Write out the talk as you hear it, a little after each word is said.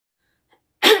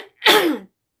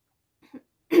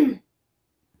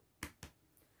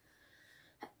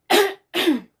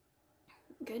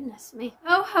Goodness me.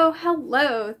 Oh ho,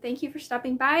 hello. Thank you for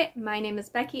stopping by. My name is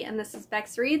Becky and this is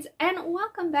BecxReadz, and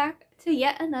welcome back to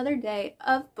yet another day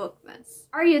of Bookmas.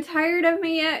 Are you tired of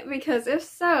me yet? Because if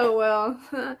so, well,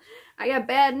 I got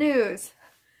bad news.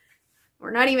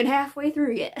 We're not even halfway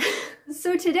through yet.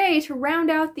 So today, to round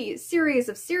out the series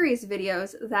of series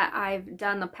videos that I've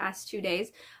done the past 2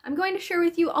 days, I'm going to share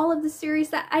with you all of the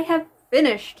series that I have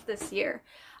finished this year.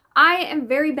 I am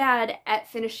very bad at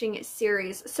finishing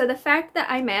series, so the fact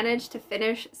that I managed to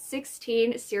finish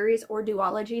 16 series or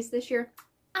duologies this year,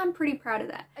 I'm pretty proud of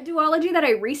that. A duology that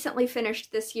I recently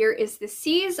finished this year is The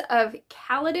Seas of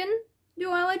Kaladin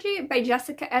duology by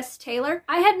Jessica S. Taylor.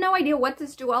 I had no idea what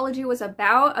this duology was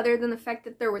about other than the fact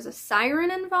that there was a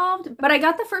siren involved, but I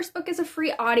got the first book as a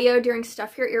free audio during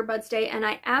Stuff Your Earbuds Day and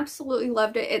I absolutely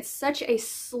loved it. It's such a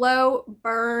slow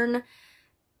burn,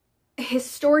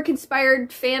 historic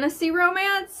inspired fantasy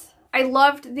romance. I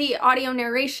loved the audio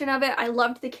narration of it. I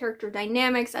loved the character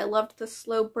dynamics. I loved the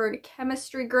slow burn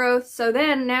chemistry growth. So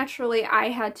then naturally I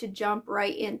had to jump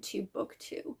right into book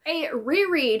 2. A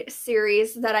reread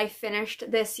series that I finished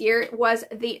this year was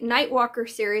the Nightwalker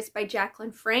series by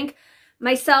Jacqueline Frank.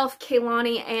 Myself,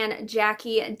 Kaylani, and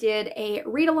Jackie did a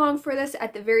read along for this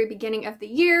at the very beginning of the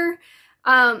year.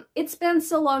 It's been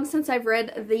so long since I've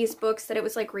read these books that it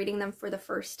was like reading them for the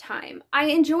first time. I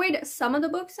enjoyed some of the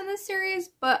books in this series,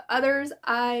 but others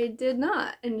I did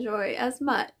not enjoy as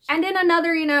much. And in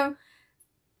another,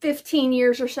 15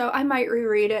 years or so, I might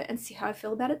reread it and see how I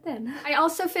feel about it then. I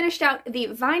also finished out the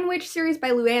Vine Witch series by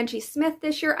Luann G. Smith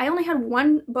this year. I only had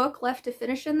one book left to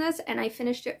finish in this, and I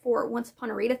finished it for Once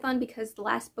Upon a Readathon because the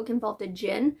last book involved a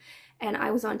djinn, and I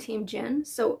was on Team Djinn,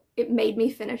 so it made me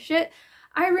finish it.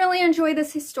 I really enjoy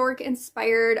this historic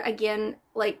inspired, again,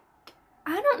 I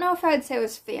don't know if I'd say it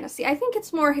was fantasy. I think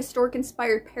it's more historic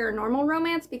inspired paranormal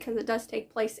romance because it does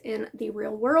take place in the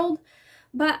real world.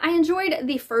 But I enjoyed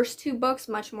the first 2 books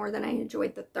much more than I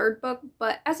enjoyed the 3rd book.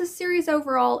 But as a series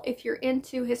overall, if you're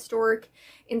into historic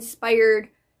inspired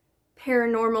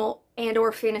paranormal and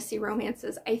or fantasy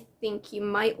romances, I think you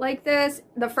might like this.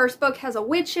 The first book has a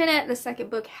witch in it. The second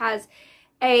book has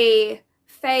a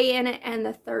fae in it, and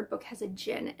the 3rd book has a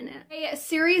djinn in it. A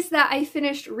series that I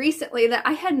finished recently that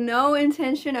I had no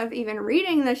intention of even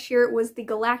reading this year was the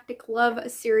Galactic Love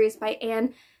series by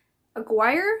Anne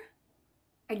Aguirre?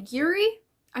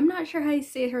 I'm not sure how you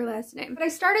say her last name. But I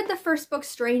started the first book,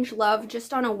 Strange Love,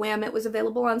 just on a whim. It was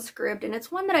available on Scribd, and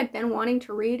it's one that I've been wanting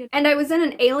to read. And I was in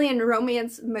an alien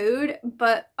romance mood,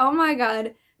 but oh my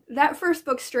god, that first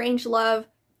book, Strange Love,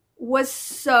 was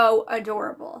so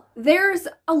adorable. There's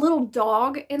a little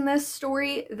dog in this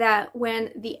story that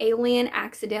when the alien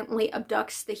accidentally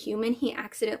abducts the human, he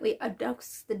accidentally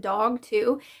abducts the dog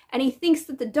too, and he thinks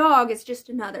that the dog is just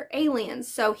another alien,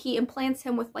 so he implants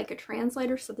him with like a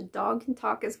translator so the dog can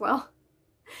talk as well.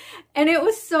 And it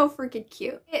was so freaking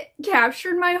cute. It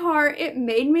captured my heart, it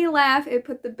made me laugh, it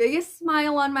put the biggest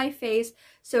smile on my face.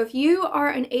 So if you are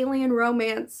an alien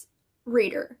romance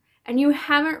reader, and you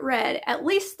haven't read at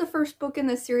least the first book in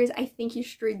this series, I think you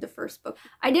should read the first book.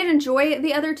 I did enjoy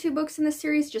the other 2 books in this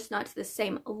series, just not to the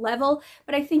same level,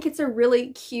 but I think it's a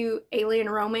really cute alien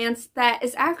romance that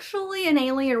is actually an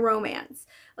alien romance.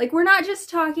 Like, we're not just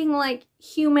talking like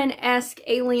human-esque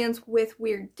aliens with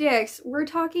weird dicks, we're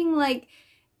talking like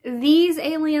these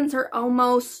aliens are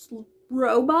almost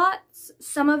robots.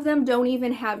 Some of them don't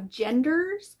even have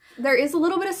genders. There is a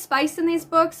little bit of spice in these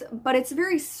books, but it's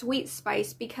very sweet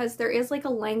spice because there is like a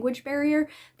language barrier.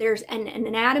 There's an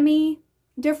anatomy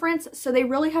difference, so they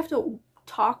really have to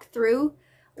talk through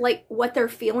like what they're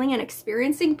feeling and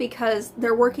experiencing because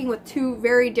they're working with 2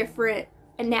 very different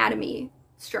anatomy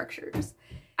structures.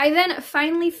 I then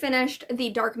finally finished the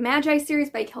Dark Magi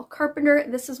series by Kel Carpenter.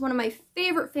 This is one of my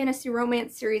favorite fantasy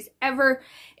romance series ever.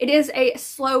 It is a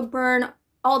slow burn.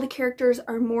 All the characters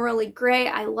are morally gray.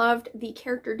 I loved the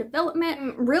character development.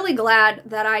 I'm really glad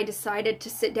that I decided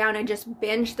to sit down and just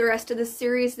binge the rest of the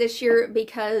series this year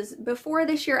because before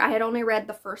this year I had only read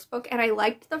the first book and I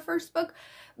liked the first book,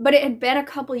 but it had been a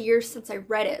couple years since I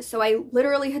read it. So I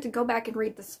literally had to go back and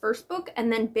read this first book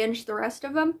and then binge the rest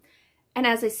of them. And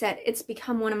as I said, it's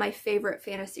become one of my favorite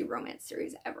fantasy romance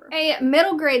series ever. A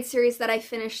middle grade series that I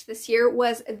finished this year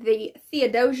was the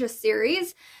Theodosia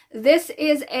series. This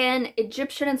is an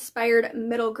Egyptian-inspired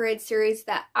middle grade series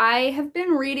that I have been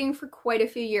reading for quite a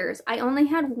few years. I only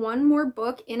had one more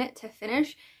book in it to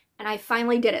finish, and I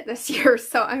finally did it this year,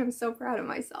 so I'm so proud of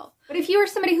myself. But if you are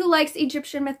somebody who likes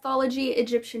Egyptian mythology,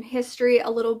 Egyptian history, a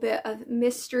little bit of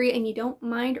mystery, and you don't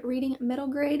mind reading middle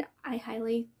grade, I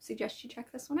highly suggest you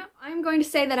check this one out. I'm going to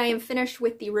say that I am finished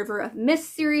with the River of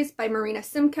Mist series by Marina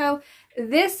Simcoe.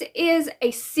 This is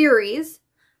a series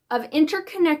of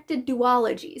interconnected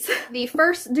duologies. The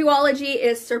first duology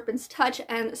is Serpent's Touch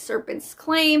and Serpent's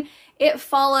Claim. It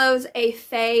follows a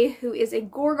fae who is a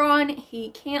Gorgon. He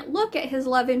can't look at his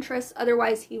love interest,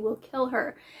 otherwise he will kill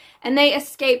her. And they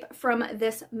escape from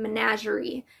this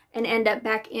menagerie and end up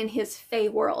back in his fae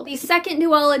world. The second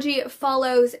duology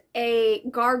follows a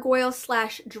gargoyle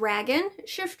 / dragon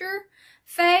shifter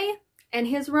fae and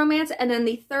his romance, and then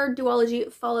the third duology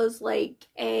follows like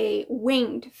a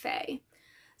winged fae.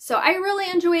 So I really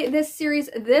enjoy this series.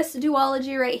 This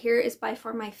duology right here is by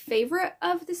far my favorite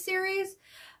of the series,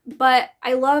 but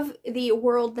I love the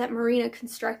world that Marina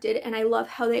constructed, and I love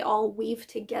how they all weave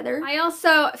together. I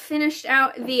also finished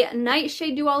out the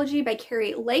Nightshade duology by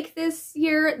Carrie Lake this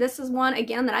year. This is one,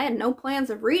 again, that I had no plans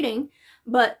of reading,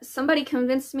 but somebody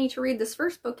convinced me to read this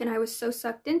first book, and I was so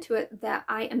sucked into it that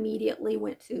I immediately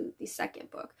went to the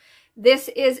second book. This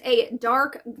is a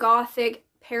dark, gothic,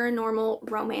 paranormal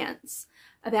romance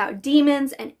about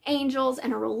demons and angels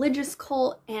and a religious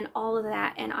cult and all of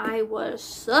that, and I was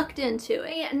sucked into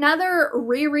it. Another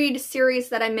reread series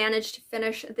that I managed to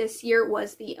finish this year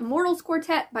was the Immortals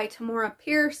Quartet by Tamora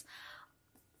Pierce.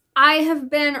 I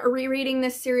have been rereading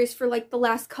this series for like the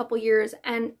last couple years,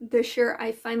 and this year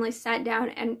I finally sat down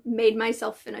and made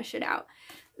myself finish it out.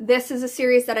 This is a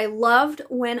series that I loved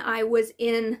when I was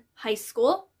in high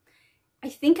school. I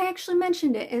think I actually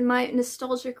mentioned it in my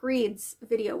Nostalgic Reads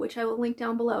video, which I will link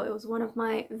down below. It was one of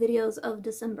my videos of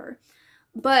December.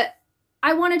 But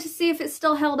I wanted to see if it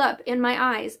still held up in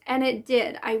my eyes, and it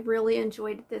did. I really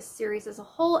enjoyed this series as a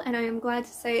whole, and I am glad to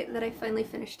say that I finally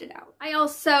finished it out. I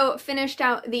also finished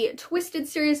out the Twisted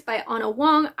series by Anna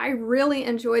Wong. I really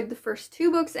enjoyed the first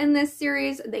 2 books in this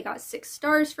series. They got 6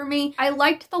 stars for me. I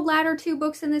liked the latter 2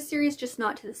 books in this series, just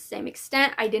not to the same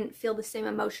extent. I didn't feel the same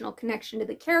emotional connection to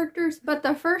the characters, but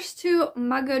the first 2,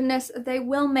 my goodness, they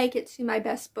will make it to my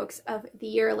best books of the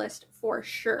year list for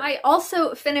sure. I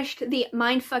also finished the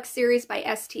Mindfuck series by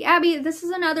S.T. Abbey. This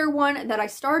is another one that I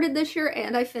started this year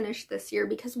and I finished this year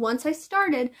because once I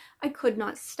started, I could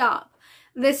not stop.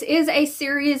 This is a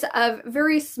series of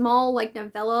very small, like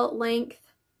novella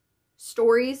length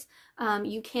stories.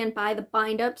 You can buy the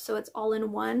bind up, so it's all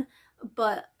in one,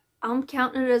 but I'm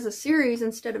counting it as a series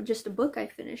instead of just a book I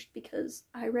finished because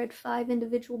I read 5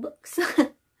 individual books.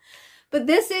 But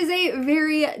this is a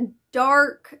very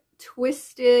dark,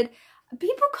 twisted,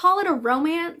 people call it a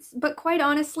romance, but quite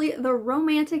honestly, the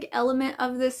romantic element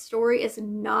of this story is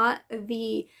not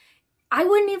the, I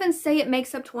wouldn't even say it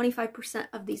makes up 25%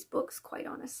 of these books, quite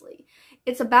honestly.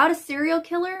 It's about a serial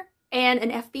killer and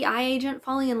an FBI agent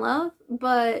falling in love,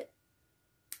 but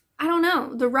I don't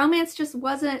know. The romance just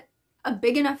wasn't a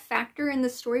big enough factor in the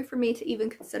story for me to even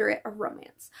consider it a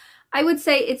romance. I would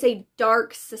say it's a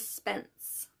dark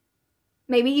suspense,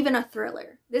 maybe even a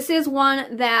thriller. This is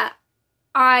one that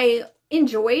I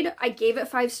enjoyed. I gave it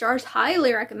 5 stars,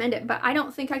 highly recommend it, but I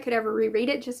don't think I could ever reread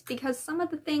it just because some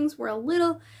of the things were a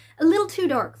little too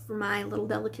dark for my little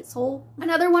delicate soul.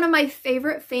 Another one of my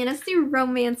favorite fantasy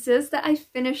romances that I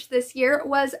finished this year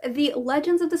was the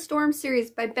Legends of the Storm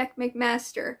series by Beck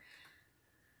McMaster.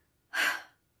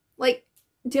 Like,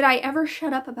 did I ever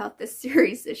shut up about this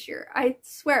series this year? I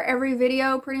swear every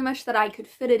video pretty much that I could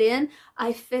fit it in,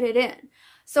 I fit it in.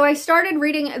 So I started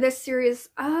reading this series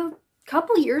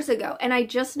couple years ago and I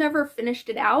just never finished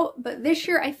it out, but this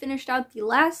year I finished out the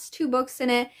last 2 books in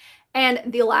it, and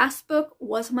the last book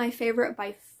was my favorite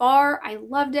by far. I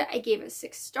loved it. I gave it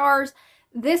 6 stars.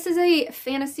 This is a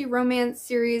fantasy romance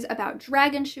series about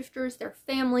dragon shifters, their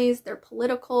families, their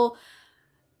political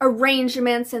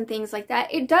arrangements and things like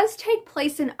that. It does take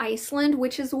place in Iceland,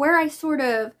 which is where I sort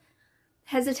of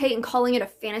hesitate in calling it a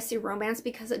fantasy romance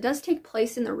because it does take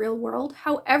place in the real world.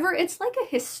 However, it's like a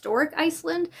historic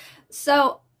Iceland,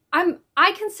 so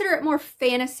I consider it more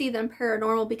fantasy than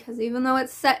paranormal because even though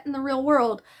it's set in the real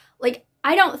world, like,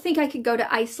 I don't think I could go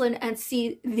to Iceland and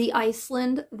see the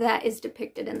Iceland that is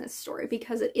depicted in this story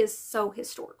because it is so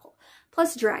historical.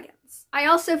 Plus dragons. I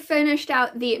also finished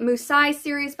out the Musai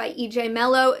series by E.J.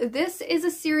 Mello. This is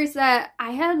a series that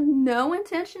I had no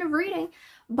intention of reading,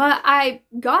 but I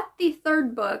got the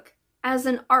 3rd book as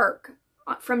an ARC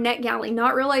from NetGalley,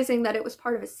 not realizing that it was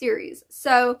part of a series.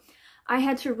 So I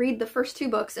had to read the first 2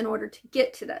 books in order to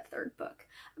get to that 3rd book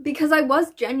because I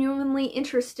was genuinely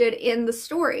interested in the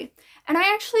story. And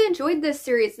I actually enjoyed this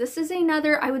series. This is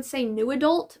another, I would say, new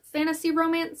adult fantasy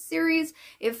romance series.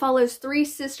 It follows 3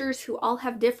 sisters who all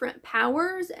have different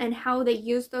powers and how they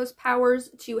use those powers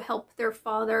to help their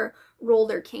father rule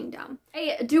their kingdom.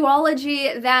 A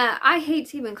duology that I hate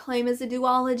to even claim as a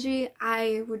duology.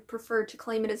 I would prefer to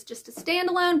claim it as just a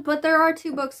standalone, but there are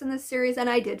 2 books in this series and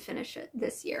I did finish it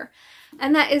this year.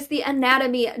 And that is the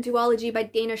Anatomy duology by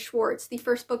Dana Schwartz. The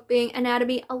first book being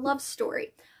Anatomy, a Love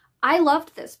Story. I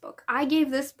loved this book. I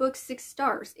gave this book 6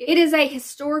 stars. It is a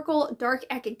historical dark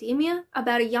academia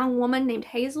about a young woman named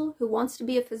Hazel who wants to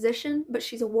be a physician, but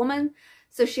she's a woman,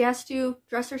 so she has to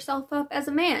dress herself up as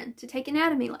a man to take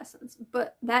anatomy lessons.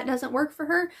 But that doesn't work for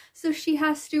her, so she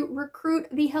has to recruit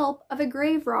the help of a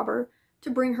grave robber to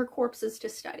bring her corpses to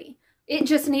study. It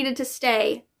just needed to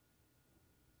stay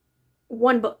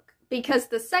 1 book. Because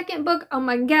the second book, oh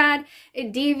my god,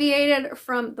 it deviated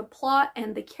from the plot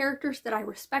and the characters that I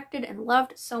respected and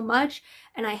loved so much,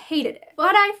 and I hated it.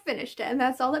 But I finished it, and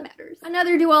that's all that matters.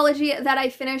 Another duology that I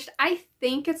finished, I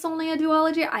think it's only a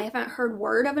duology. I haven't heard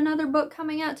word of another book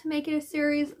coming out to make it a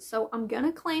series, so I'm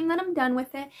gonna claim that I'm done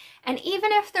with it. And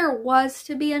even if there was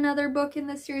to be another book in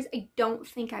this series, I don't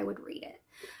think I would read it.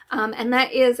 And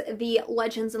that is the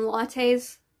Legends and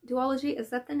Lattes duology. Is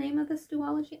that the name of this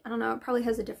duology? I don't know. It probably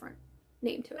has a different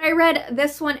name to it. I read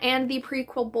this one and the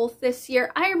prequel both this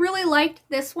year. I really liked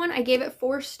this one. I gave it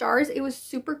 4 stars. It was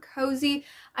super cozy.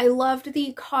 I loved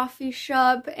the coffee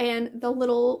shop and the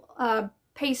little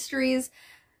pastries.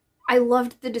 I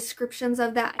loved the descriptions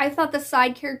of that. I thought the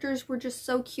side characters were just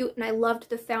so cute, and I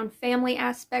loved the found family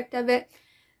aspect of it.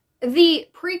 The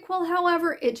prequel,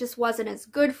 however, it just wasn't as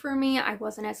good for me. I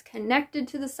wasn't as connected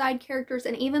to the side characters,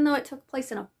 and even though it took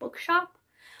place in a bookshop,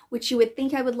 which you would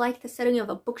think I would like the setting of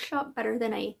a bookshop better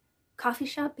than a coffee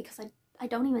shop because I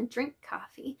don't even drink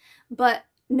coffee. But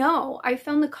no, I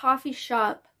found the coffee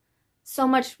shop so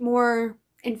much more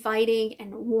inviting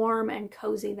and warm and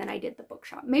cozy than I did the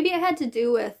bookshop. Maybe it had to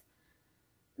do with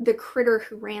the critter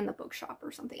who ran the bookshop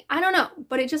or something. I don't know,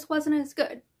 but it just wasn't as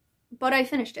good. But I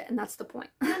finished it, and that's the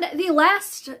point. And the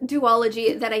last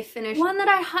duology that I finished, one that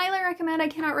I highly recommend, I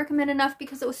cannot recommend enough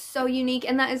because it was so unique,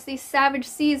 and that is the Savage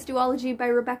Seas duology by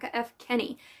Rebecca F.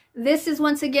 Kenny. This is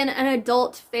once again an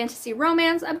adult fantasy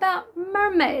romance about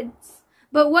mermaids.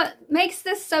 But what makes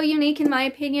this so unique in my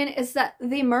opinion is that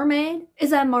the mermaid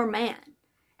is a merman.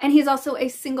 And he's also a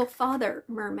single father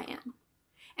merman.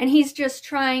 And he's just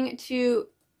trying to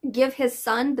give his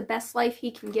son the best life he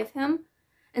can give him.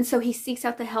 And so he seeks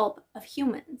out the help of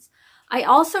humans. I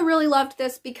also really loved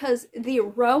this because the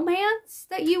romance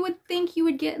that you would think you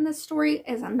would get in this story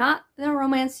is not the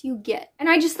romance you get. And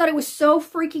I just thought it was so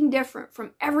freaking different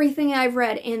from everything I've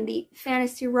read in the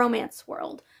fantasy romance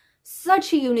world.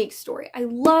 Such a unique story. I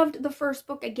loved the first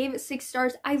book. I gave it 6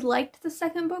 stars. I liked the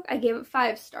second book. I gave it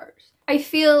 5 stars. I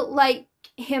feel like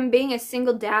him being a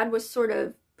single dad was sort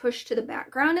of pushed to the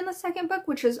background in the second book,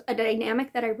 which is a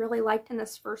dynamic that I really liked in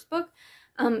this first book.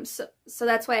 So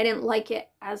that's why I didn't like it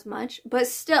as much. But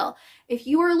still, if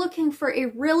you are looking for a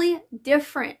really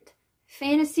different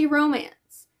fantasy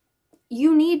romance,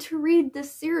 you need to read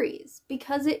this series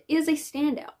because it is a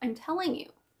standout. I'm telling you.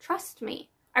 Trust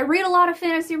me. I read a lot of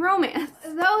fantasy romance.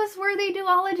 Those were the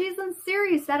duologies and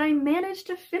series that I managed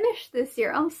to finish this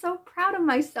year. I'm so proud of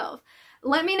myself.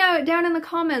 Let me know down in the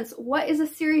comments, what is a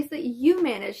series that you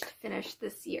managed to finish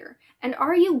this year? And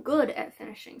are you good at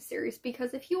finishing series?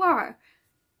 Because if you are,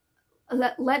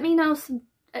 let me know some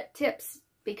tips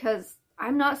because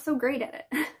I'm not so great at it.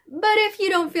 But if you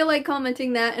don't feel like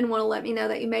commenting that and want to let me know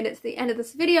that you made it to the end of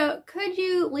this video, could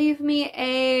you leave me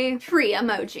a tree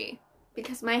emoji?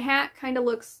 Because my hat kind of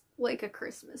looks like a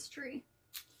Christmas tree.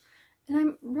 And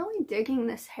I'm really digging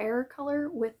this hair color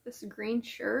with this green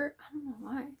shirt. I don't know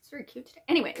why. It's very cute today.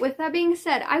 Anyway, with that being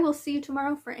said, I will see you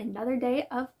tomorrow for another day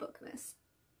of Bookmas.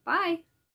 Bye!